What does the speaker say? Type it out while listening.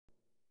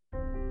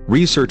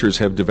researchers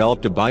have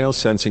developed a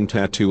biosensing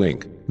tattoo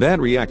ink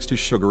that reacts to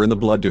sugar in the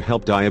blood to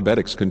help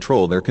diabetics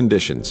control their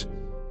conditions.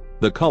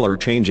 The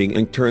color-changing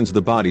ink turns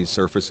the body's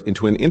surface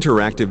into an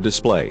interactive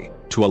display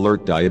to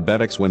alert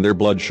diabetics when their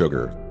blood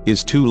sugar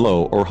is too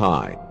low or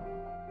high.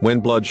 When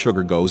blood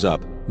sugar goes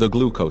up, the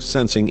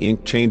glucose-sensing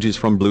ink changes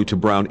from blue to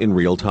brown in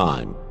real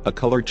time, a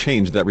color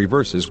change that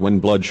reverses when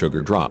blood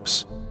sugar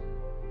drops.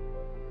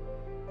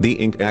 The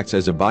ink acts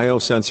as a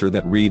biosensor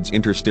that reads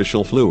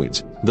interstitial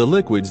fluids, the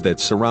liquids that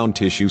surround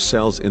tissue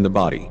cells in the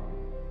body.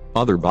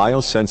 Other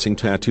biosensing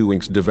tattoo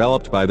inks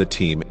developed by the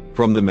team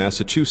from the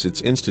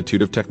Massachusetts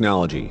Institute of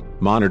Technology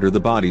monitor the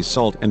body's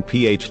salt and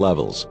pH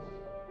levels.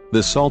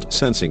 The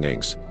salt-sensing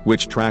inks,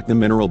 which track the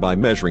mineral by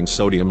measuring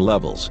sodium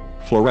levels,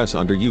 fluoresce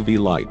under UV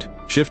light,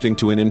 shifting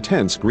to an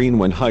intense green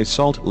when high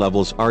salt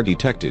levels are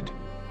detected.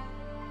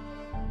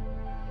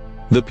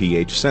 The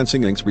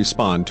pH-sensing inks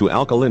respond to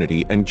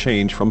alkalinity and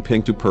change from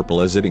pink to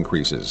purple as it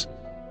increases.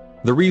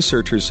 The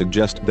researchers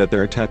suggest that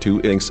their tattoo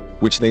inks,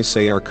 which they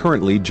say are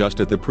currently just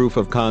at the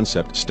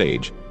proof-of-concept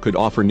stage, could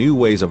offer new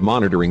ways of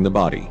monitoring the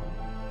body.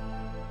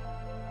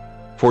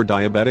 For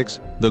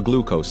diabetics, the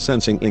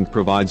glucose-sensing ink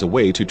provides a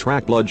way to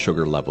track blood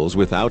sugar levels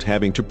without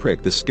having to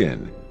prick the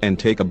skin and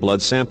take a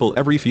blood sample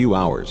every few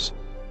hours.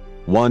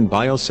 One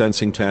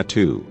biosensing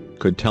tattoo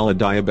could tell a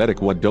diabetic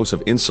what dose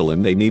of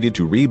insulin they needed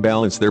to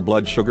rebalance their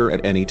blood sugar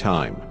at any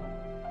time.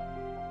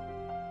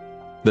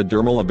 The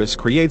dermal abyss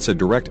creates a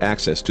direct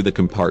access to the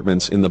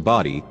compartments in the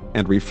body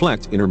and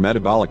reflects inner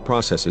metabolic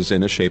processes in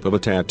the shape of a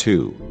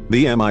tattoo,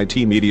 the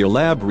MIT Media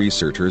Lab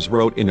researchers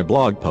wrote in a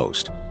blog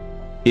post.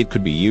 It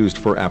could be used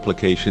for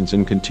applications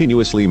in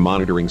continuously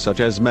monitoring such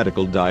as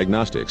medical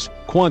diagnostics,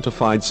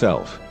 quantified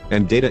self,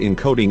 and data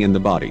encoding in the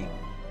body.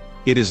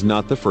 It is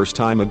not the first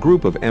time a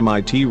group of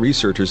MIT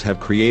researchers have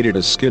created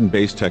a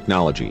skin-based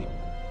technology.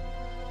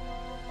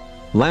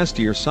 Last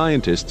year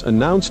scientists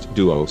announced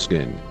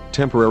DuoSkin,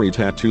 temporary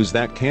tattoos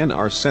that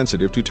are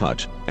sensitive to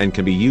touch, and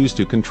can be used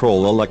to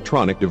control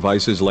electronic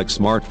devices like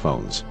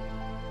smartphones.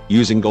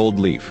 Using gold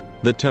leaf,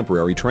 the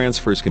temporary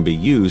transfers can be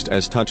used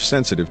as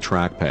touch-sensitive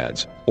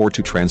trackpads, or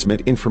to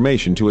transmit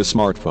information to a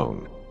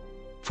smartphone.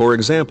 For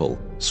example,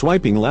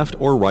 swiping left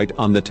or right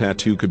on the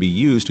tattoo could be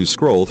used to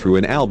scroll through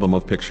an album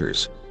of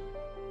pictures.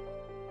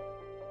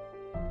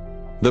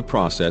 The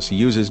process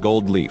uses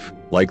gold leaf,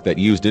 like that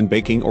used in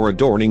baking or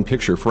adorning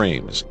picture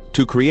frames,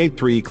 to create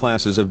 3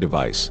 classes of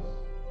device.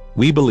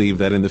 We believe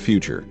that in the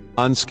future,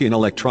 on-skin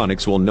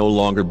electronics will no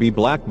longer be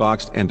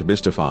black-boxed and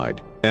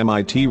mystified,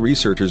 MIT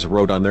researchers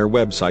wrote on their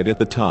website at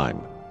the time.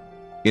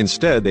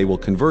 Instead, they will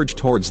converge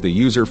towards the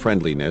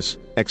user-friendliness,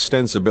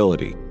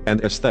 extensibility,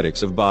 and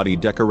aesthetics of body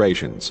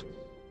decorations.